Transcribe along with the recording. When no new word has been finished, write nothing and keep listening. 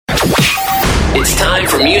It's time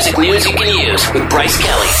for music news you can use with Bryce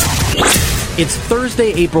Kelly. It's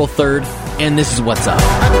Thursday, April 3rd, and this is what's up.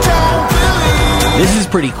 This is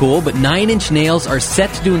pretty cool, but 9 Inch Nails are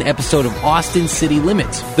set to do an episode of Austin City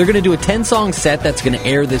Limits. They're going to do a 10-song set that's going to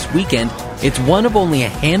air this weekend. It's one of only a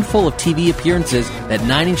handful of TV appearances that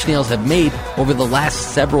 9 Inch Nails have made over the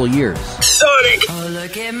last several years. Sonic! Oh,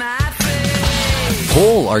 look at my face.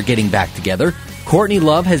 Hole are getting back together. Courtney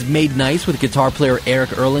Love has made nice with guitar player Eric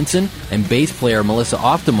Erlandson and bass player Melissa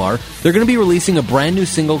Oftamar. They're going to be releasing a brand new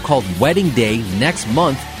single called Wedding Day next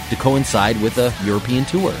month to coincide with a European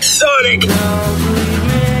tour. Sonic!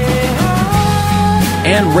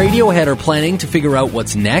 And Radiohead are planning to figure out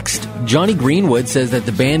what's next. Johnny Greenwood says that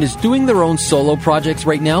the band is doing their own solo projects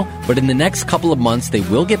right now, but in the next couple of months they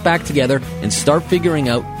will get back together and start figuring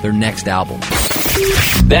out their next album.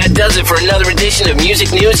 That does it for another edition of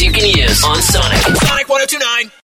Music News You Can Use on Sonic. Sonic 102.9.